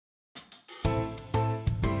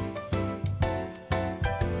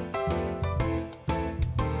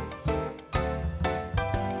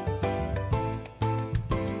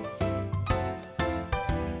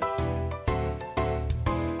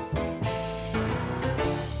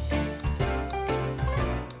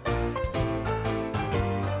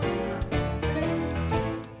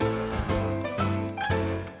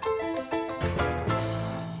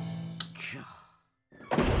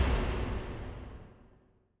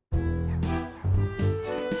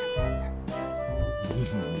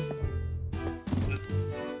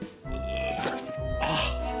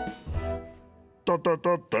Da, da,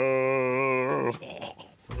 da, da.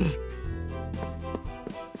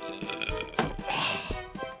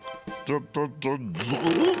 Da, da, da, da.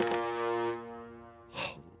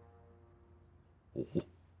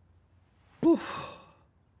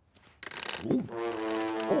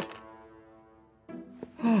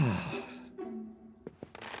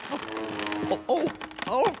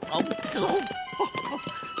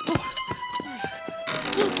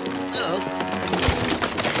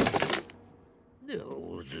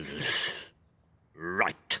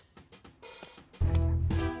 Right.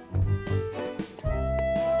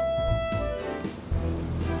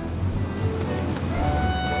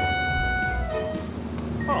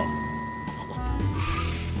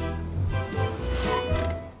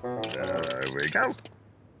 There we go.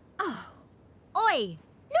 Oi,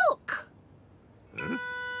 look! Huh?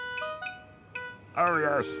 Oh,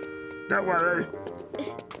 yes. Don't worry.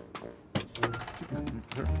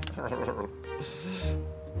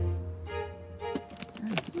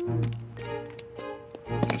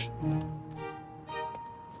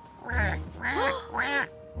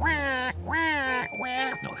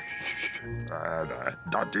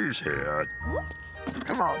 Daddy's here. What?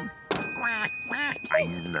 Come on. I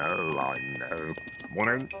know.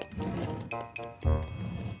 Morning.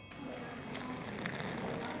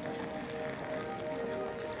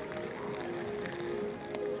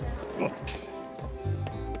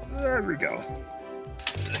 There we go.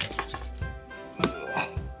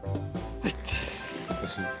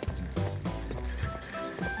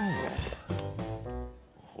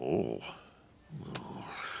 Oh.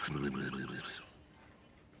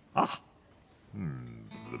 Ah.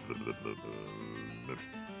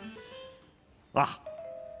 Ah.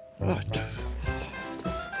 Right.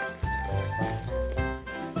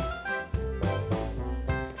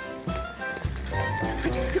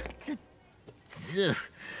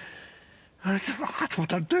 That's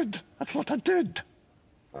what I did. That's what I did.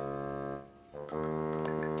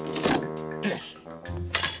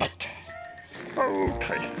 Right.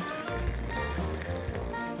 Okay.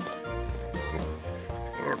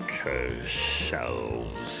 Okay,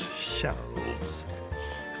 shelves.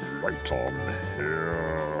 Right on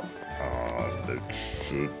here. And it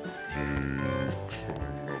should be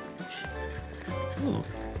coming up.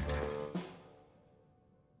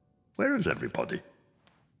 Where is everybody?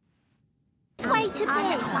 Wait a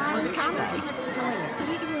minute.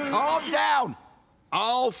 Calm down.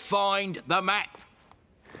 I'll find the map.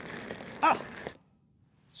 Ah!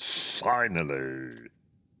 Finally.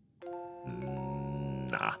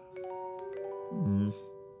 Nah.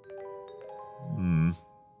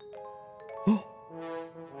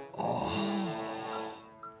 Oh.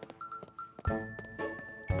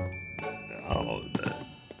 Now then.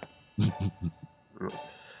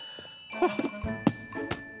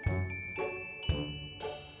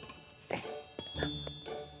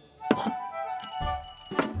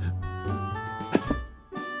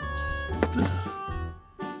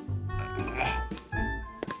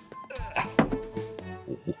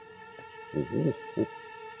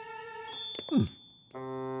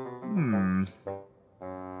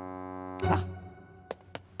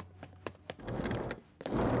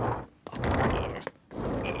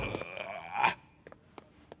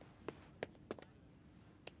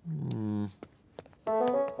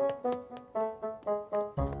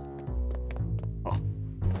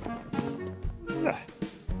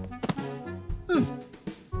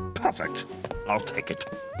 Perfect. I'll take it.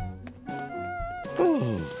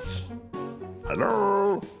 Ooh.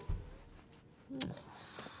 Hello?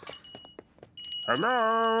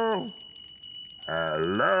 Hello?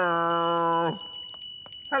 Hello?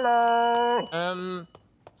 Hello?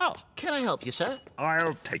 Oh, can I help you, sir?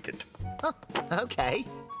 I'll take it. Oh, okay.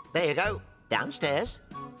 There you go. Downstairs.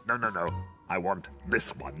 No. I want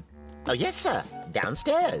this one. Oh, yes, sir.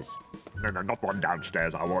 Downstairs. No, not one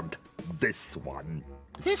downstairs. I want this one.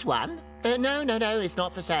 This one? No, it's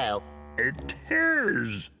not for sale. It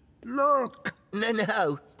is. Look.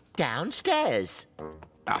 No. Downstairs.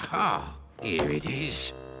 Aha, here it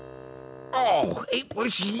is. Oh, it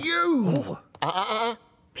was you!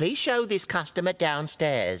 Please show this customer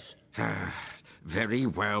downstairs. Very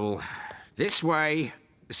well. This way,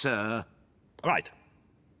 sir. Right.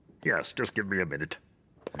 Yes, just give me a minute.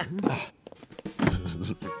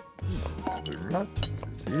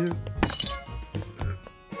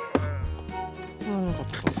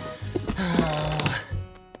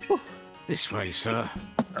 This way, sir.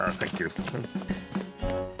 Thank you.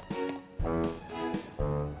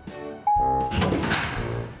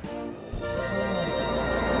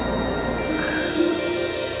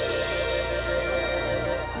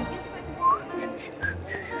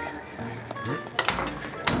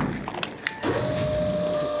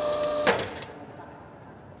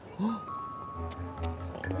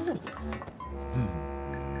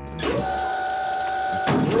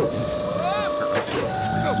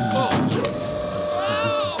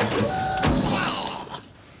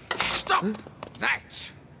 Stop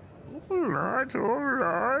that! All right, all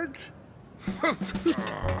right.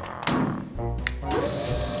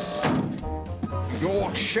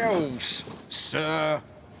 Your shelves, sir.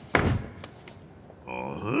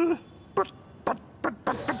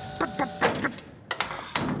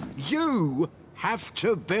 You have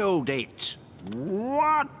to build it.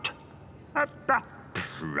 What? At that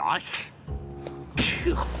price?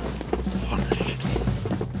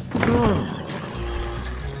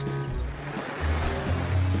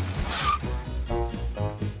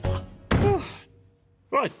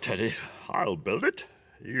 Right, Teddy. I'll build it.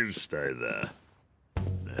 You stay there.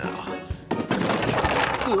 Now.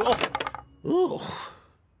 Oh.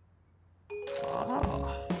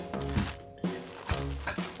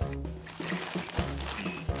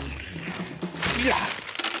 Yeah.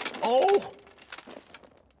 Oh.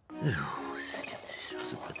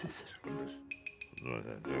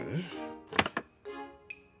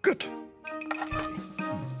 Good.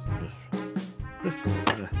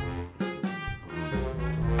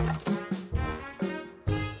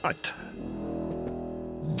 Right.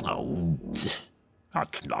 Oh,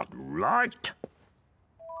 that's not right.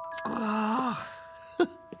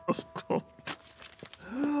 Of course.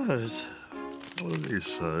 Right. What do you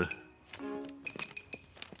say?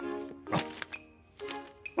 Oh.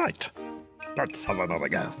 Right. Let's have another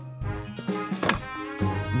go.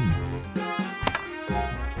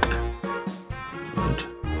 Right.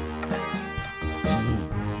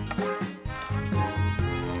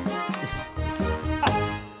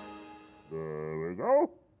 There we go.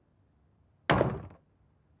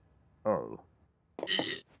 Oh.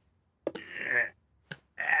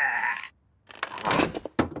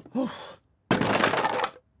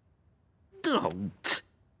 Don't.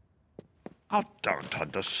 I don't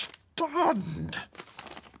understand.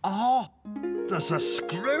 Oh, there's a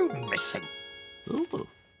screw missing. Oh.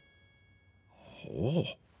 Oh.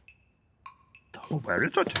 Oh, where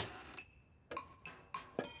is it?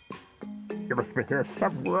 You must be here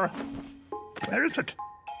somewhere. Where is it?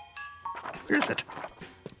 Where is it?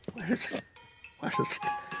 Where is it? Where is it?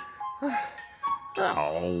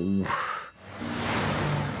 Oh.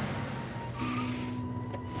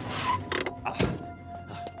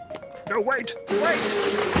 No, wait! Wait!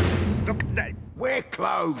 Look, there. We're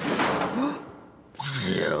closed.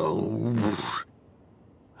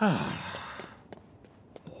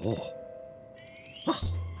 Oh.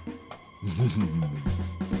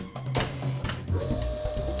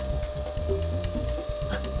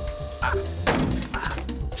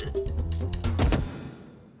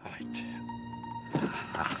 Right.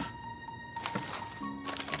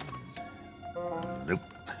 Nope.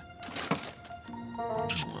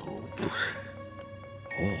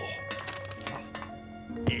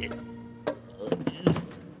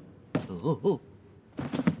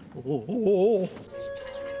 Oh.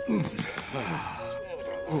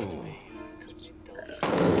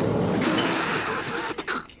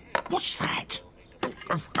 What's that?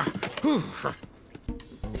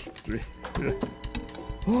 You!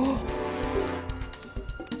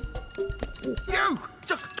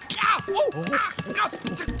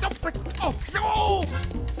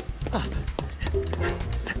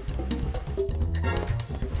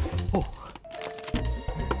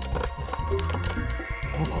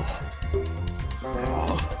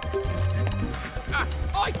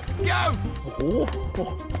 I go!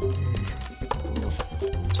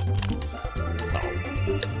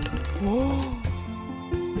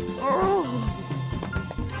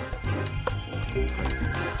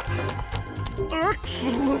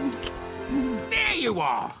 Excellent. There you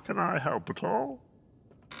are! Can I help at all?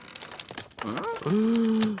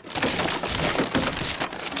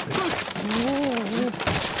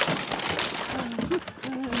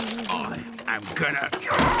 I am gonna...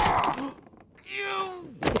 You!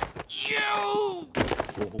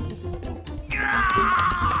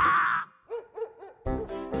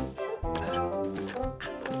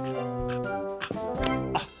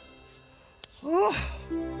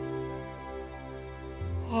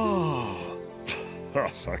 Oh,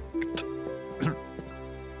 perfect.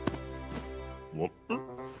 What?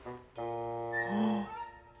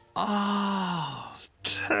 Ah,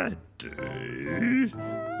 Teddy.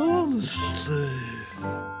 Honestly.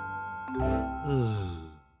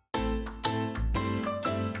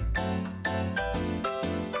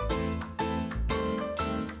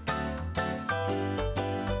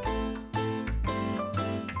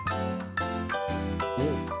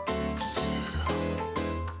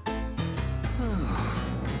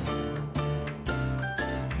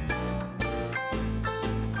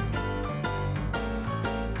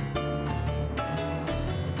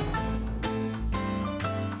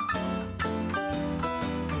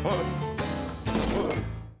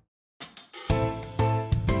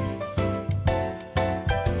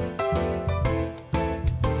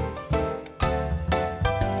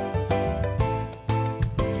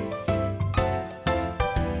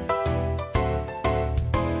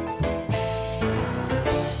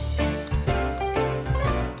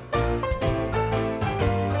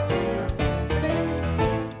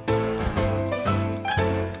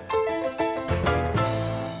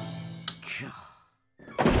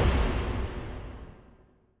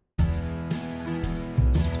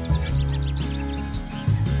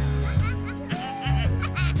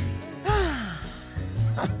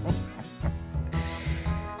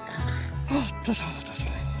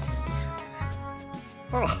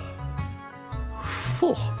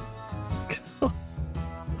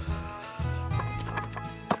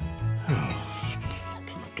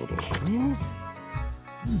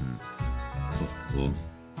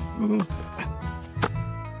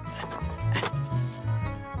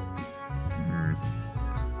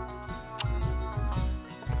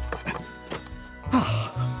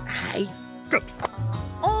 Hey. Good.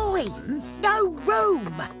 Oi! No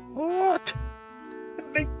room! What?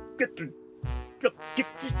 Make it.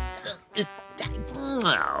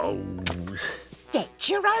 Oh. Get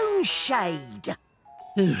your own shade.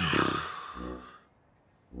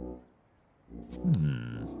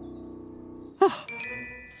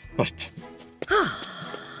 What?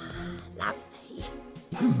 Lovely.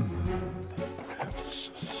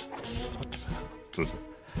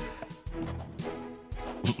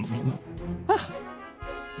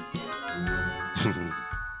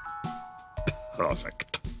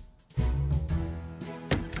 Perfect.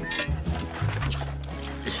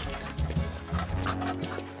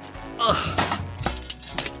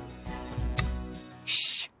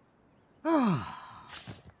 Shh.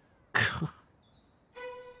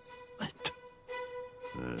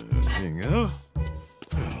 There you go.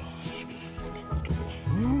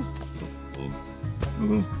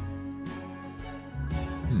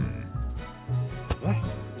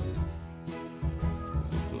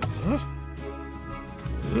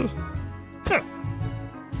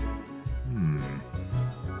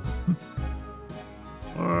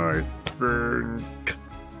 I think.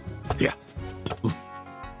 Yeah.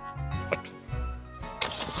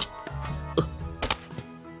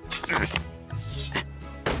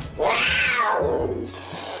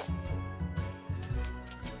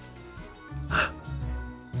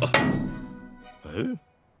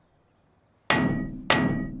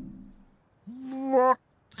 What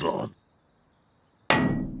the?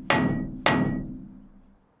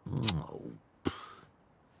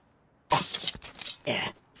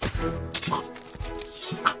 Yeah.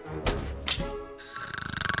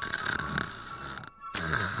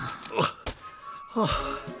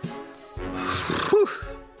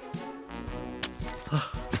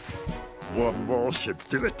 One more should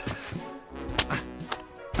do it.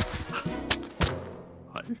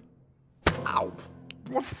 Ow.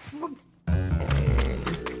 What?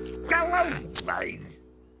 Go away.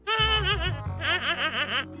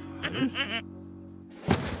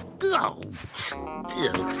 Oh.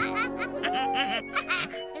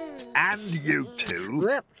 And you two,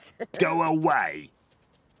 Whoops. go away.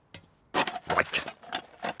 Right.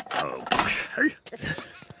 Okay.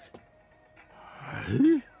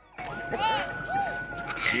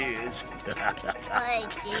 Cheers. Oh,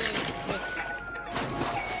 cheers.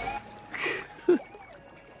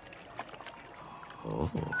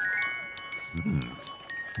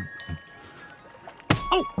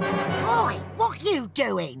 Oi, what you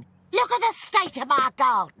doing? Look at the state of my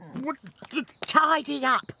garden. What? Tidy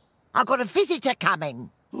up. I've got a visitor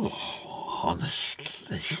coming. Oh,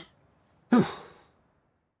 honestly.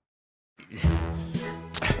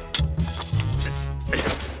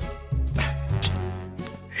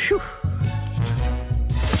 Phew.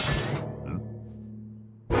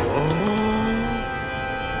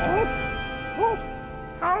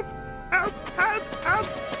 Help! Help! Help! Help!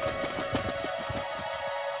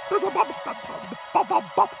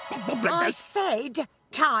 I said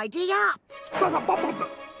tidy up.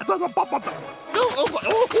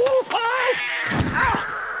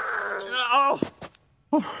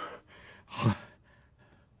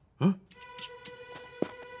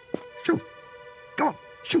 Shoot! Come on,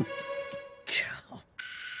 shoot!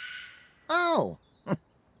 Oh.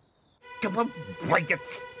 Come on, bring it,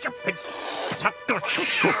 stupid sucker! Shoot,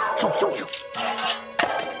 shoot, shoot, shoot, shoot!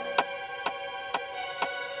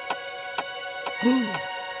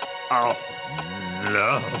 Oh,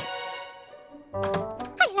 no.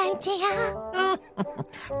 Hello, dear.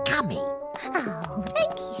 Come in. Oh,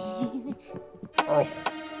 thank you. Oh,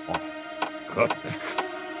 goodness.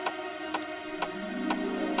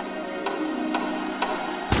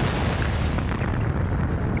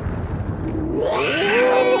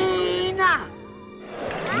 Nina!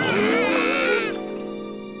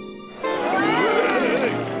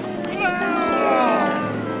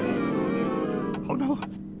 Oh, no.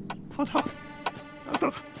 Oh, no. No.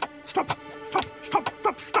 Stop. Stop. Stop.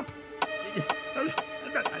 Stop. Stop.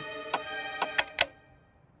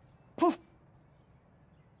 Oh.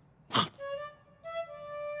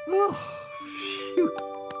 Oh, shoot.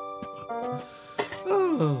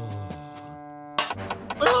 Oh.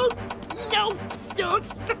 Oh, no. No.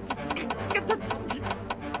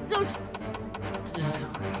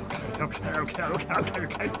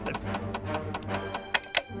 Okay.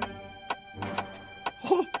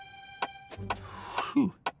 Oh.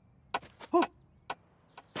 Phew. Oh.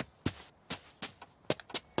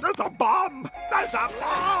 There's a bomb! There's a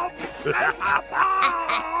bomb! There's a bomb!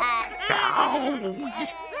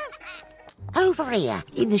 Over here,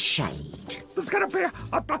 in the shade. There's gonna be a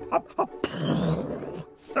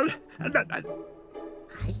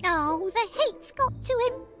Oh, the heat's got to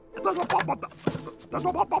him.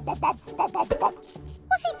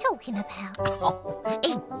 What's he talking about? Oh,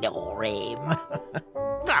 ignore him.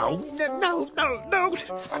 No.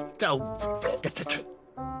 Don't.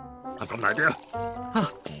 I've got an idea.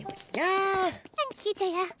 Oh, there we go. Thank you,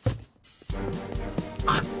 dear.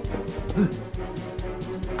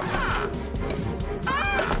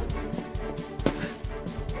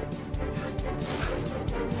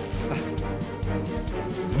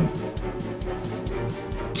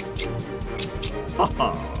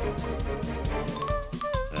 Ha-ha.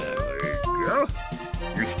 There we go.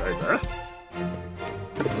 You stay there.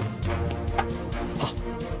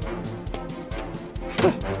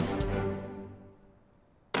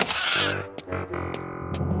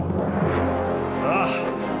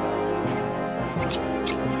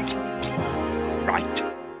 Right.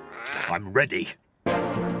 I'm ready.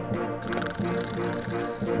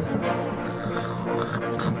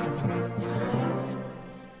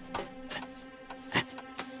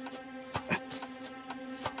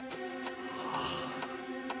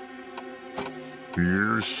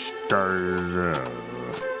 You stay there.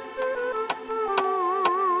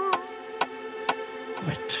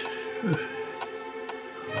 Right.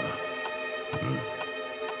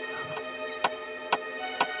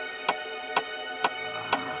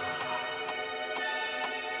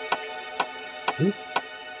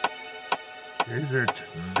 Is it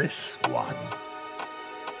this one?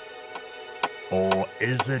 Or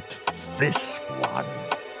is it this one?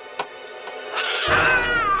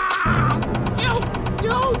 No!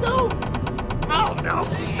 Oh, no!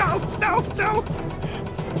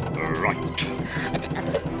 Right.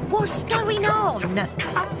 What's going on?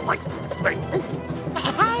 Come with me.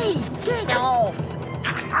 Hey, get off!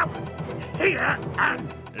 Come here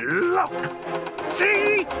and look.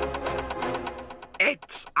 See?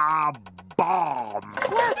 It's a bomb.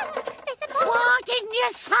 Why didn't you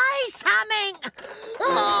say something?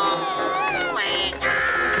 Oh,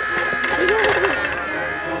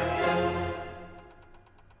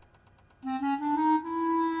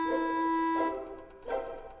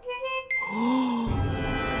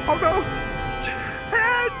 Oh no!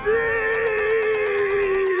 Teddy!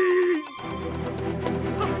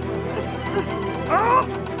 Oh!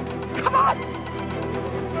 Come on!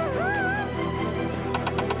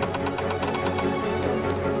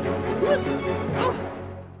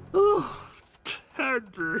 Oh,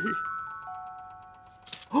 Teddy!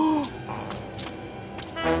 Oh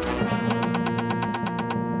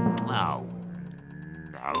no!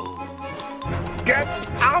 Get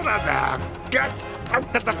out of there! Get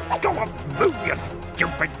out of the door! Move, you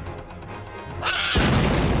stupid!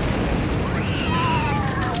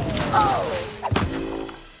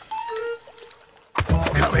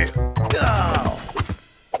 Come here!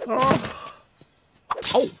 Oh!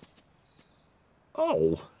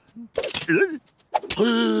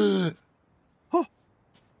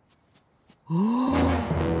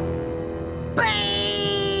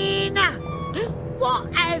 Bean!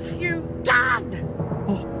 What have you done?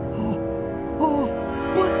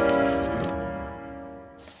 What?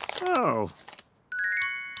 Oh.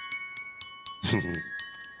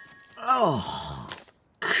 Oh,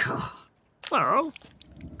 Well,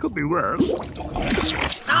 could be worse.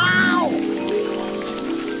 ow!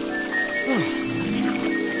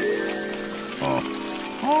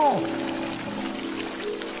 Oh.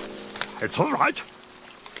 It's all right.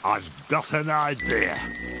 I've got an idea.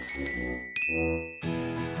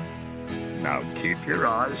 Now keep your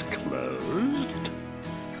eyes closed.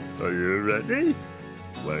 Are you ready?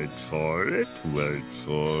 Wait for it.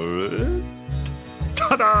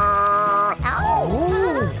 Ta-da!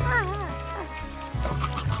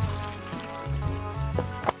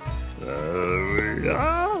 There we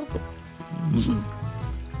are.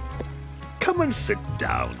 Come and sit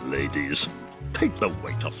down, ladies. Take the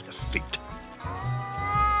weight off your feet.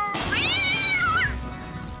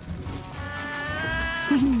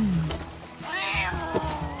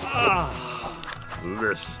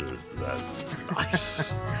 This is the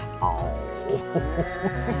nice.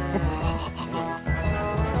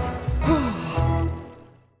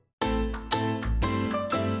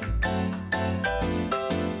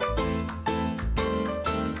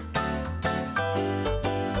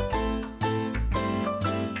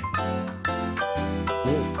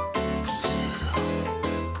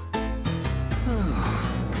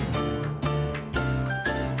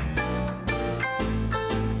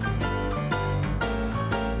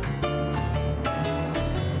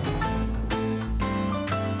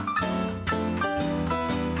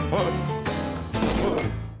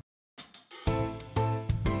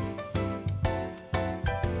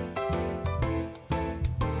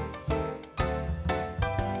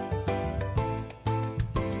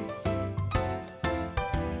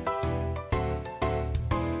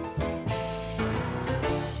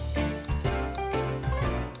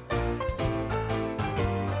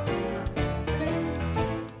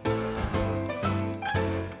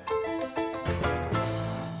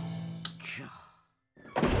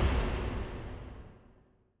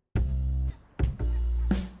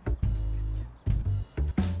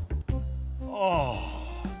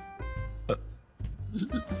 Oh.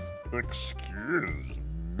 Excuse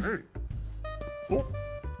me. Oh.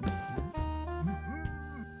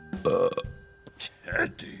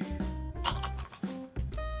 Teddy.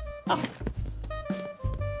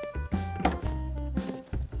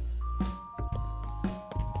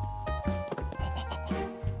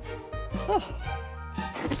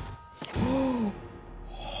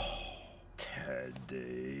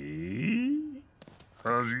 Teddy?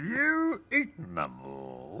 Have you eaten them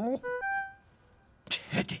all?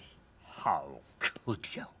 Teddy, how could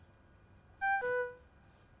you?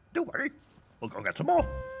 Don't worry, we'll go get some more.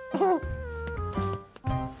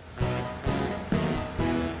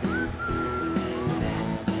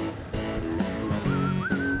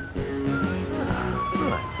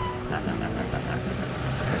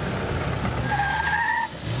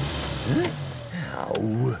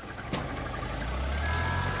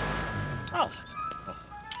 Ow.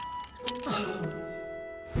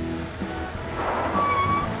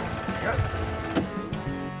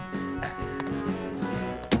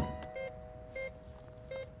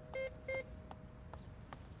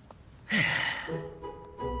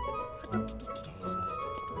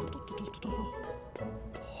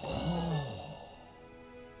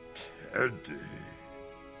 Teddy,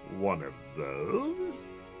 one of those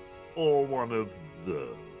or one of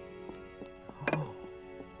those?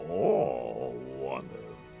 Or one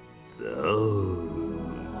of those?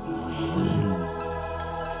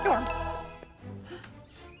 Go on.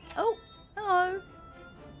 Oh, hello.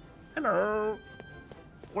 Hello.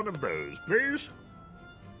 One of those, please.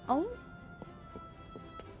 Oh.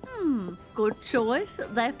 Good choice.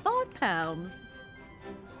 They're £5.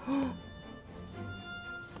 Oh.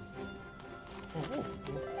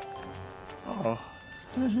 Oh.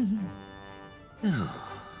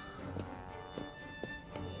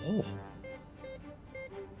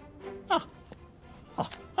 Ah. Ah.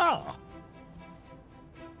 Ah.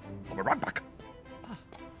 I'll be right back.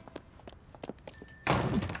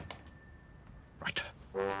 Right.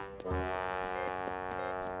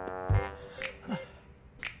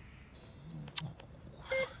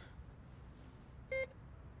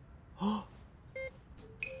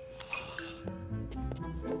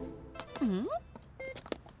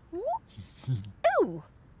 Ooh.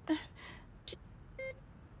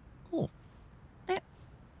 Oh.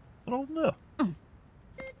 Oh no. Oh.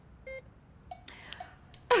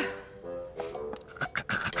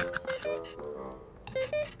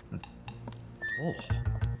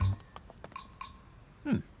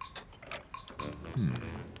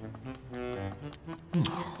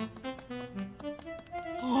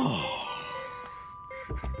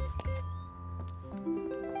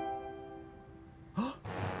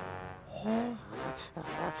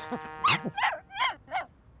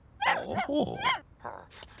 Oh.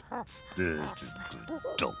 There's a good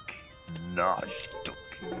donkey. Nice donkey.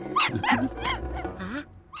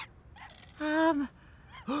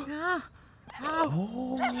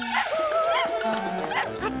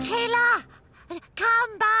 Attila!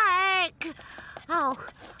 Come back! Oh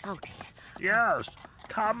dear. Yes,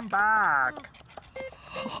 come back.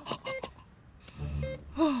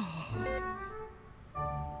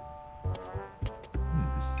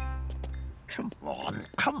 Come on,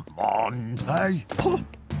 come on. Hey,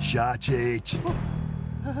 shut it.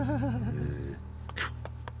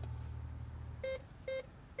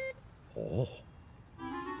 Oh.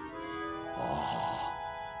 Oh.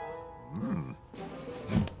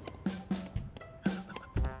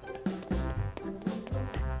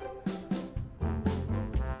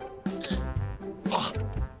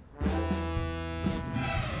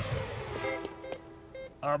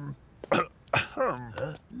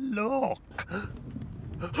 Look.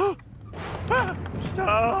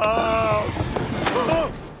 Stop!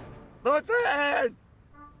 My friend!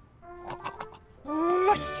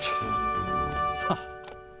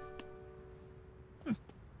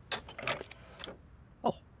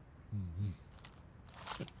 Oh.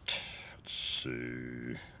 Let's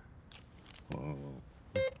see. Oh.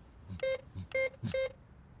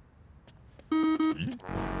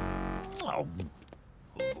 Oh.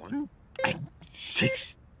 One and six.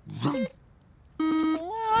 Run.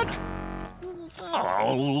 What?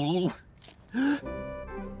 Oh.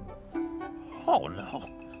 Oh no.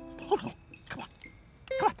 Oh no. Come on.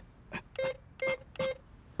 Come on.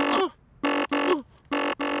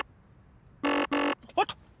 What?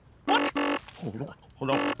 What? Hold on.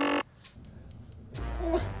 Hold on.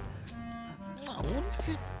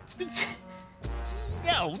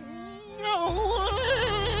 No. No.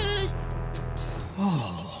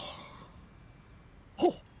 Oh.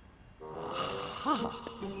 Oh.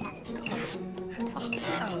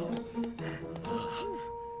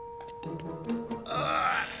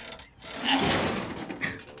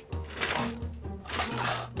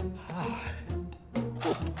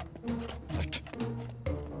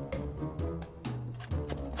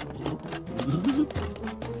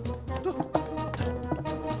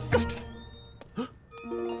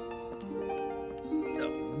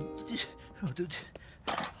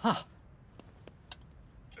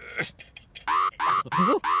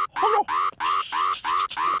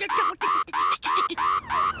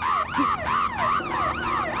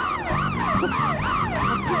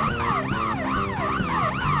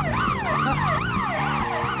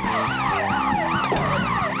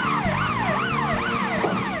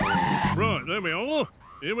 Right, there we are.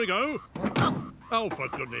 Here we go. Oh, for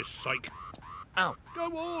goodness sake. Oh,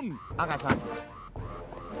 Go on. okay, son.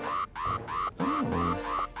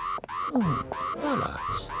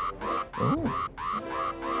 Bollards. Oh,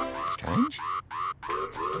 strange.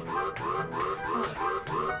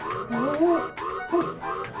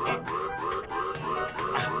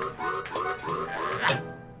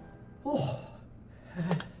 Oh,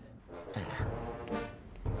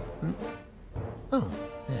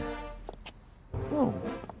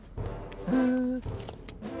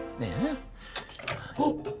 yeah.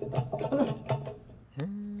 Oh. Yeah.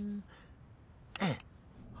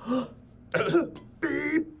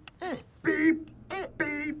 Beep, beep,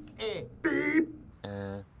 beep, beep.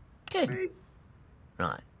 Good.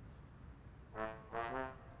 Right.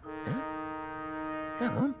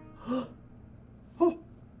 Come on. Oh,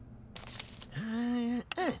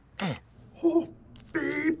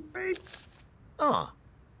 beep, beep, Oh.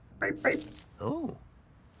 beep, beep, Oh.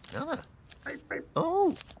 Another. beep, beep,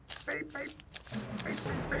 Oh. beep, beep, beep,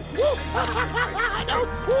 beep. No.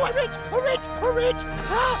 Oh, I'm rich. I'm rich. I'm rich.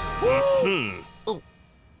 Oh.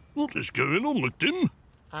 What is going on, McDim?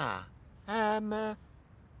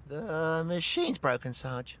 The machine's broken,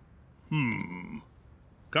 Sarge. Come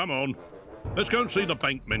on. Let's go and see the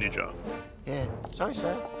bank manager. Yeah. Sorry,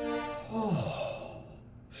 sir.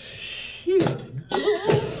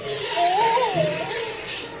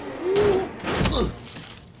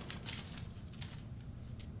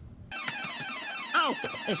 Oh,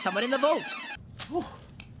 there's someone in the vault.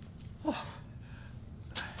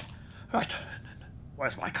 Right.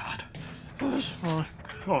 Where's my card? Where's my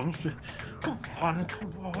card? Come on,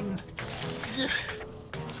 come on.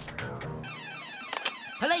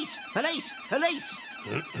 Police! Police! Police!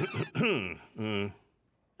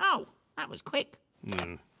 Oh, that was quick.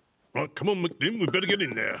 Right, come on, McDim, we better get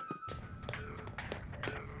in there.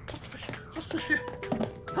 What's this here?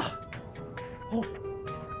 Oh,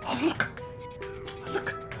 look.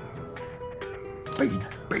 Look. Bean,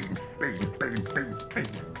 bean, bean, bean, bean, bean,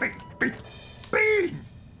 bean, bean, bean!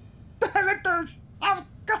 There it is! I've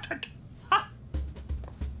got it! Ha!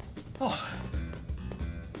 Oh.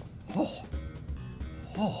 Oh.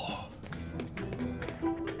 Oh.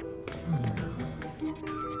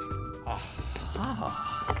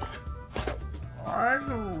 Aha. I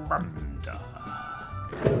wonder.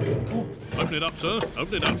 Oh, open it up, sir.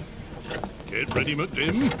 Open it up. Get ready,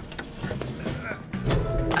 McDim.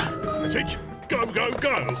 That's it. Go, go,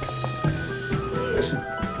 go.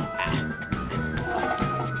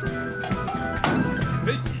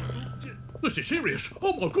 This is serious.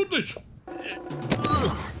 Oh, my goodness.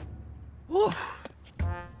 Oh.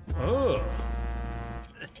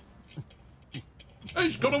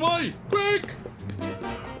 He's got away! Quick!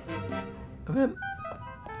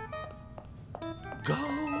 Go.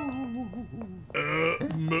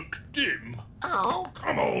 McDim? Oh.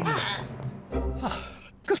 Come on!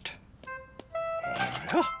 Good.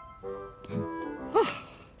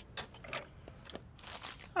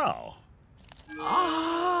 Oh.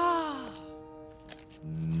 Ah!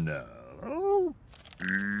 No.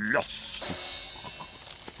 Yes!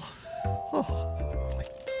 Oh.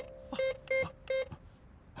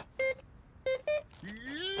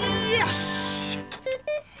 Yes!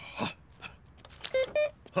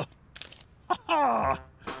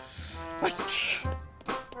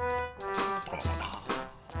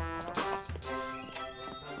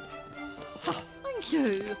 Thank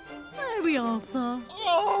you. There we are, sir.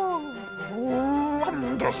 Oh,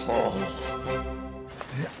 wonderful.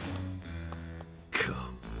 Cool.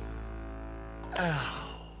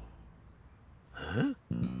 Oh. Huh?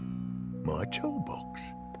 My toolbox.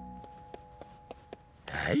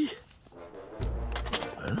 Hey?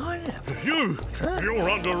 Well, I never... You're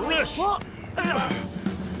under arrest. What?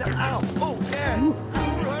 No, ow! Oh, yeah!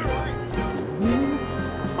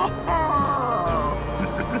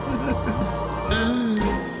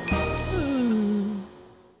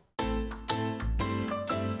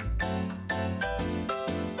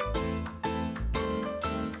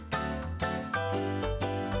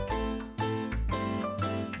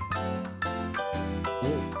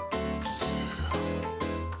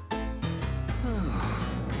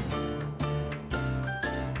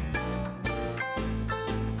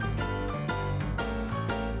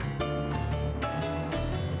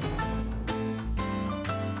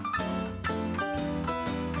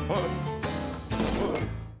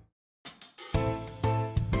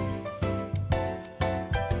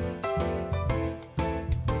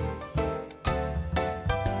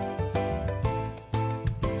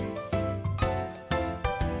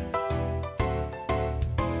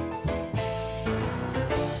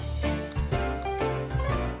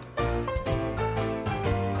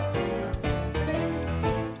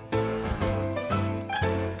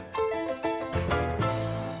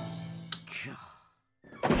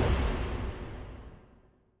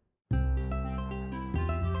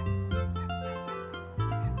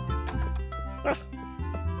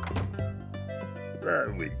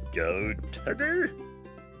 There we go, Teddy.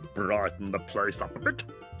 Brighten the place up a bit.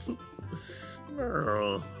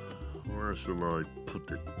 Now, where shall I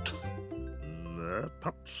put it? There,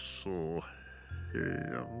 perhaps, or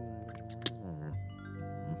here.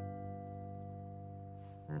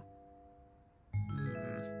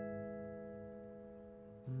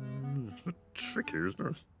 It's a bit tricky, isn't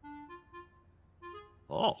it?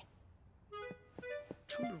 Oh.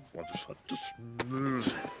 Tell you what, if I just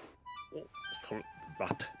move. Oh, sorry,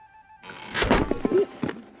 that.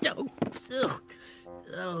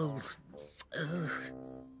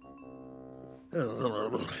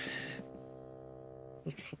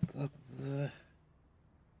 Let's put that there.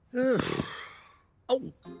 Oh.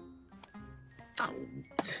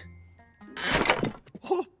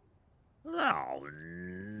 Oh. Oh,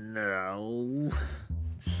 no.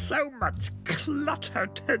 So much clutter,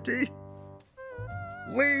 Teddy.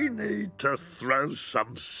 We need to throw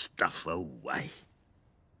some stuff away.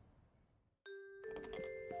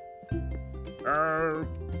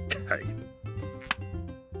 Okay.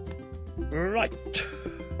 Right.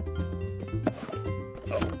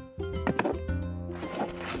 Oh.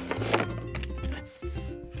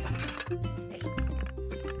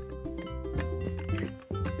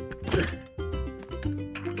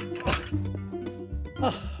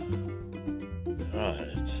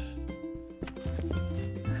 Right.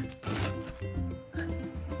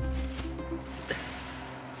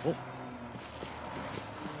 Oh.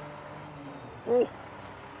 Oh.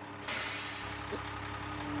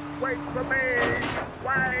 Wait for me!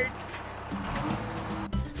 Wait!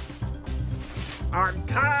 I'm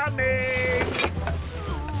coming!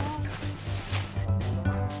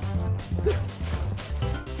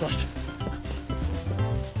 What?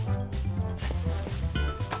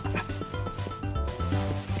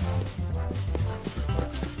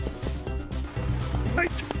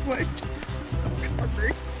 Wait! I'm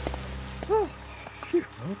coming! Oh, phew.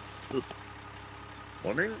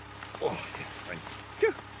 Morning. Oh, thank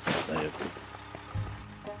you. There you go.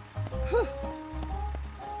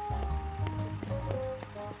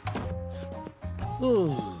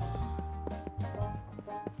 Oh.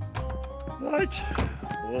 Right,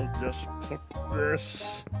 we'll just put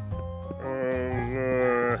this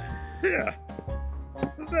over here.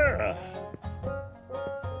 There.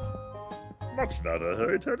 What's not a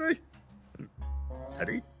hurry, Teddy?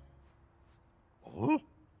 Teddy? Oh?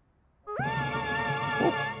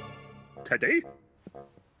 Oh? Teddy?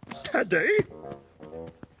 Teddy?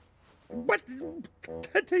 What?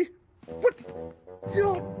 Teddy? What?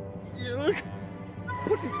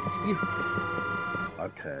 What?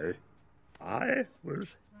 Okay. I was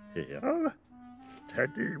here.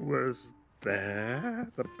 Teddy was there.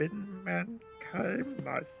 The bin man came.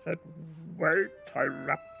 I said, wait. I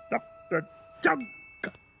wrapped up the junk.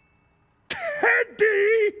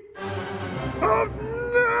 Teddy! Oh,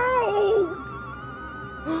 no!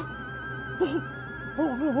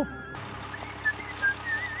 Oh, no.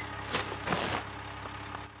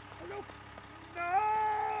 No!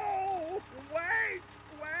 Wait!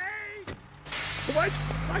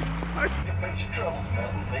 It makes you troubles, man.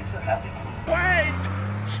 It makes it happy. Wait!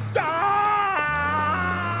 Stop!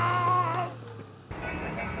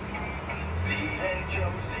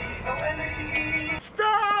 C-H-O-C-O-N-A-T-E.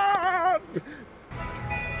 Stop!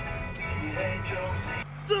 C-H-O-C.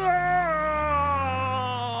 Stop!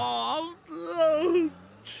 Oh,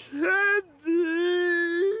 Teddy!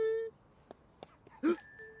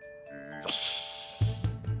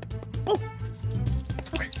 Oh!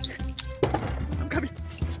 I'm coming!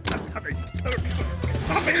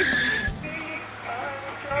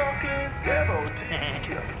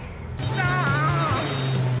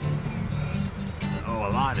 Oh, I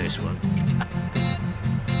like this one.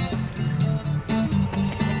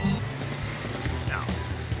 Now,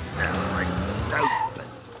 break the rope.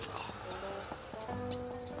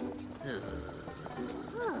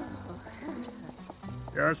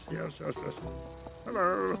 Yes. Hello.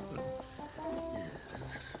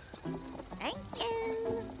 Thank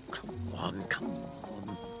you. Come on.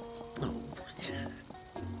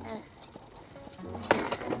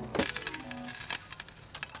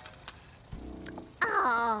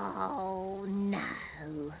 Oh, Oh, no.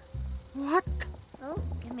 what? Oh,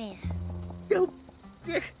 come here. Oh,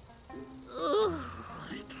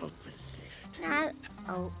 I don't believe it. No.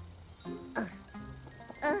 Oh.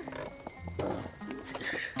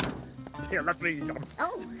 Here, let me.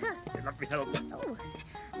 Oh, huh. Here, let me help. Oh,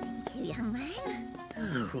 thank you, young man.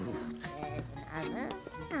 Oh. There's another.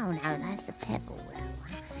 Oh, no, that's the pebble one.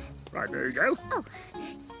 Right, there you go. Oh,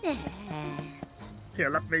 there. Here,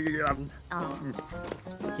 let me, Oh.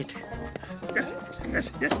 Yes,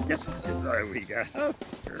 yes. There we go.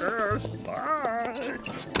 Yes, right.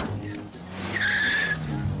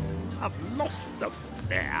 I've lost them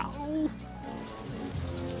now.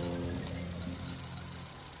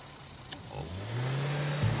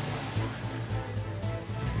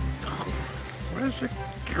 Where's it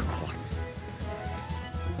gone?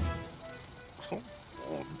 Come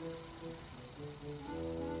on.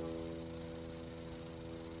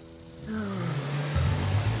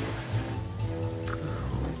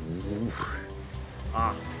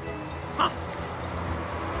 Ah.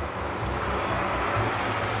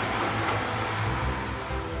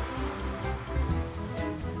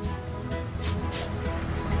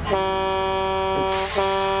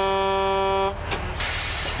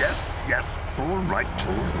 Yes. All right.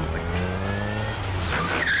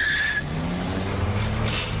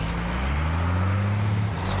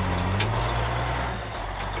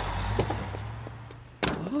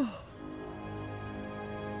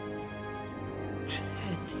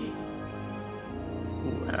 Teddy,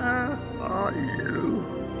 where are you?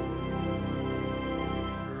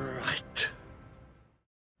 Right.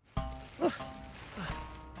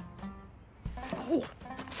 Oh.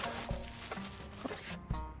 Oops.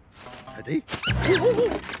 Teddy?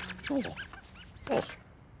 Oh,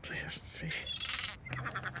 dear me.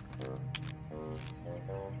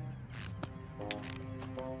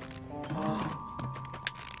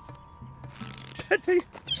 Teddy?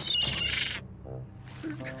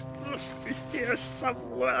 Must be here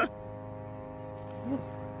somewhere.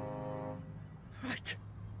 Right.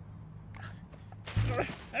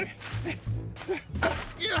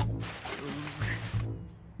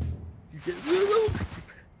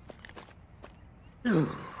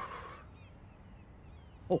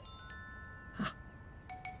 Oh.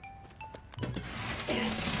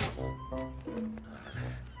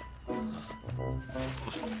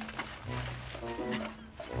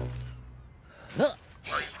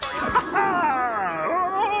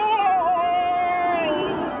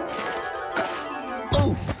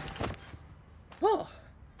 Oh.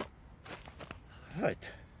 Right.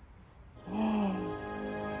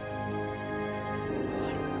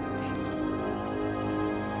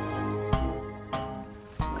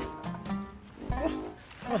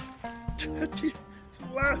 Teddy,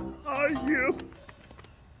 where are you?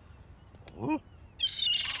 Oh.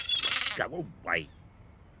 Go away.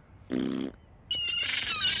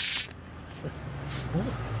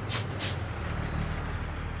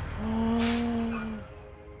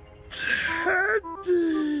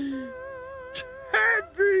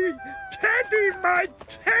 Teddy! Teddy, my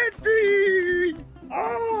Teddy!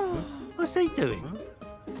 Oh! What's he doing?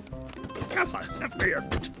 Come on, let me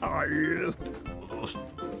untie you.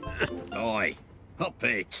 Oi, hop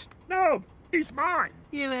it. No, he's mine.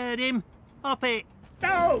 You heard him. Hop it.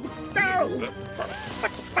 No!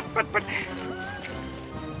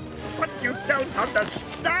 But you don't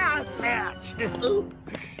understand that.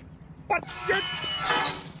 But you...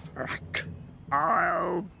 Right,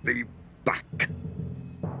 I'll be back.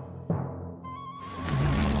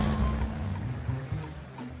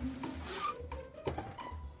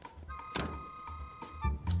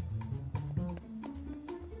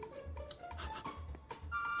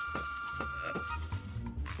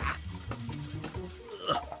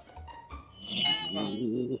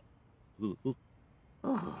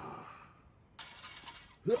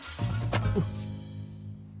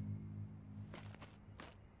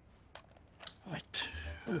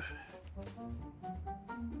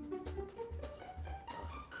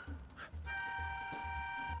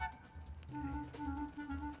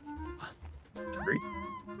 Right.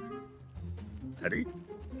 Teddy?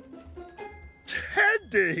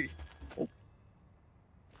 Teddy! Oh.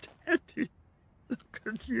 Teddy, look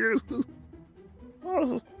at you.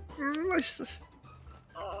 Oh, gracious.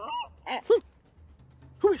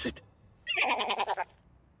 Who is it?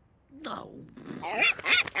 No.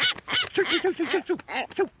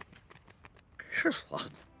 Come on.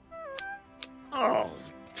 Oh,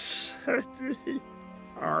 Teddy.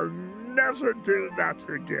 I'll never do that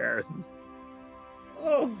again.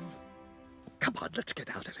 Oh. Come on, let's get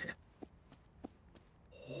out of here.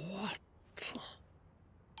 What?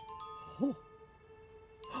 Oh.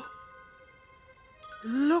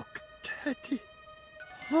 Look, Teddy.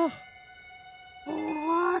 Oh.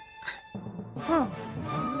 What? Oh,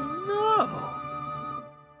 no.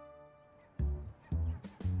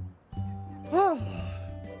 Oh.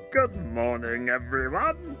 Good morning,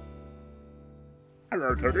 everyone.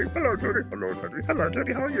 Hello, Teddy. Hello, Teddy. Hello, Teddy. Hello,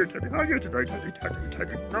 Teddy. How are you, Teddy? How are you today, Teddy?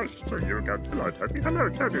 Teddy. Nice to see you again. Hello, Teddy. Hello,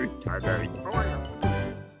 Teddy. Teddy. Oh,